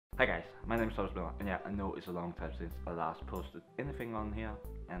Hi guys, my name is Thomas Miller, and yeah, I know it's a long time since I last posted anything on here,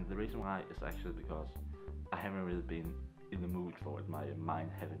 and the reason why is actually because I haven't really been in the mood for it. My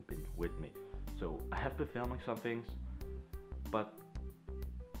mind haven't been with me. So I have been filming some things, but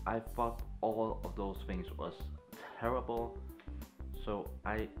I thought all of those things was terrible, so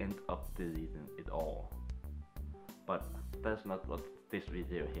I end up deleting it all. But that's not what this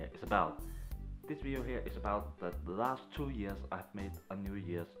video here is about. This video here is about that the last 2 years I've made a New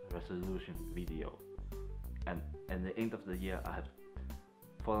Year's resolution video, and at the end of the year I have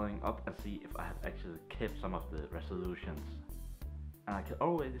following up and see if I have actually kept some of the resolutions. And I can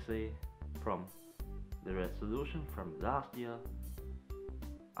already say from the resolution from last year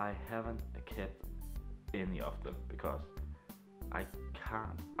I haven't kept any of them because I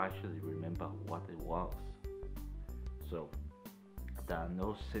can't actually remember what it was. So there are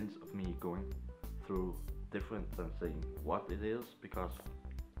no sense of me going through different than saying what it is because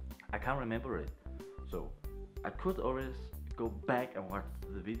I can't remember it. So I could always go back and watch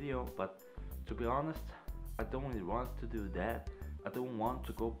the video, but to be honest, I don't really want to do that. I don't want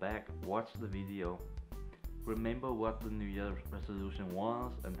to go back, watch the video, remember what the New Year resolution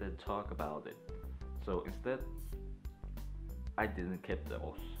was, and then talk about it. So instead, I didn't keep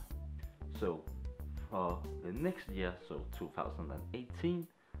those. So for the next year, so 2018,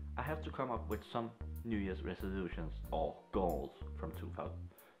 I have to come up with some New Year's resolutions or goals from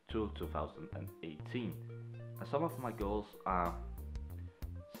 2018. And some of my goals are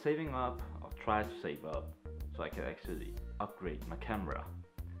saving up, or try to save up, so I can actually upgrade my camera.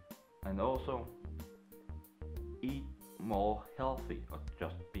 And also eat more healthy, or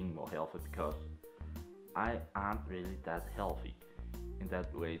just being more healthy, because I aren't really that healthy in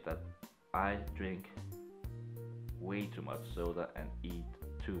that way that I drink way too much soda and eat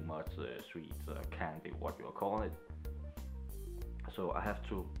too much sweets, candy, what you call it. So I have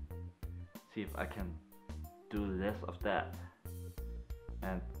to see if I can do less of that.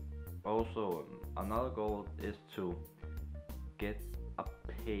 And also another goal is to get a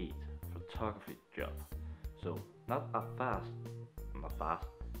paid photography job. So not a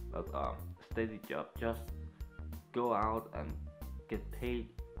steady job, just go out and get paid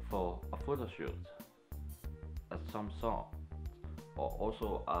for a photo shoot at some sort, or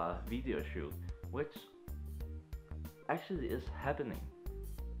also a video shoot, which actually is happening.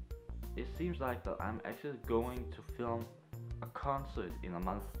 It seems like that I'm actually going to film a concert in a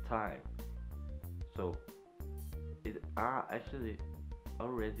month's time. So it are actually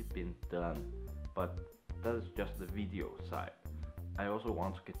already been done, but that is just the video side. I also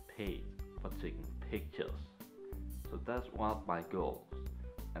want to get paid for taking pictures. So that's one of my goals.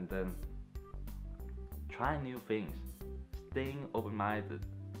 And then try new things, staying open-minded.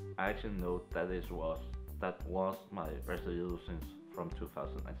 I actually know that was my resolutions from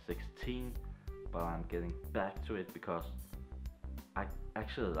 2016, but I'm getting back to it because I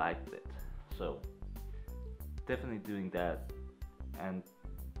actually liked it. So definitely doing that, and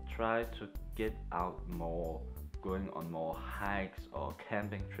try to get out more, going on more hikes or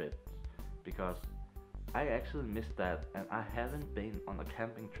camping trips, because I actually missed that, and I haven't been on a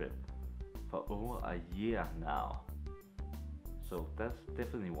camping trip for over a year now. So that's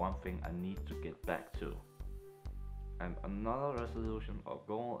definitely one thing I need to get back to. And another resolution or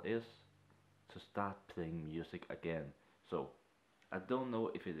goal is to start playing music again. So I don't know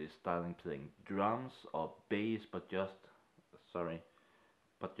if it is starting playing drums or bass, but just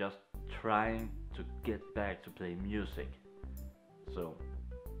trying to get back to play music. So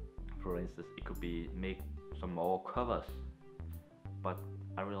for instance, it could be make some more covers, but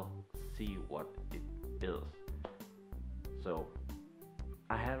I will see what it is. So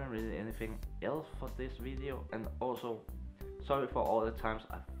I haven't really anything else for this video, and also sorry for all the times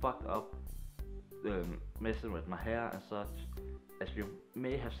I fucked up messing with my hair and such. As you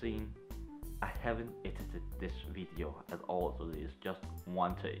may have seen, I haven't edited this video at all, so it's just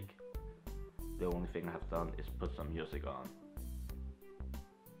one take. The only thing I have done is put some music on,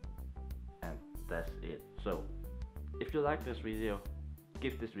 and that's it. So if you like this video,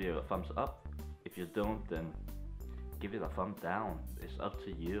 give this video a thumbs up. If you don't, then give it a thumb down. It's up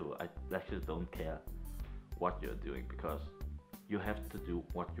to you. I actually don't care what you're doing, because you have to do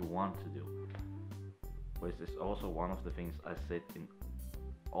what you want to do, which is also one of the things I said in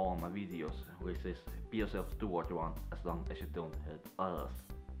all my videos, which is be yourself, do what you want, as long as you don't hurt others.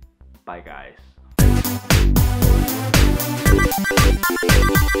 Bye guys.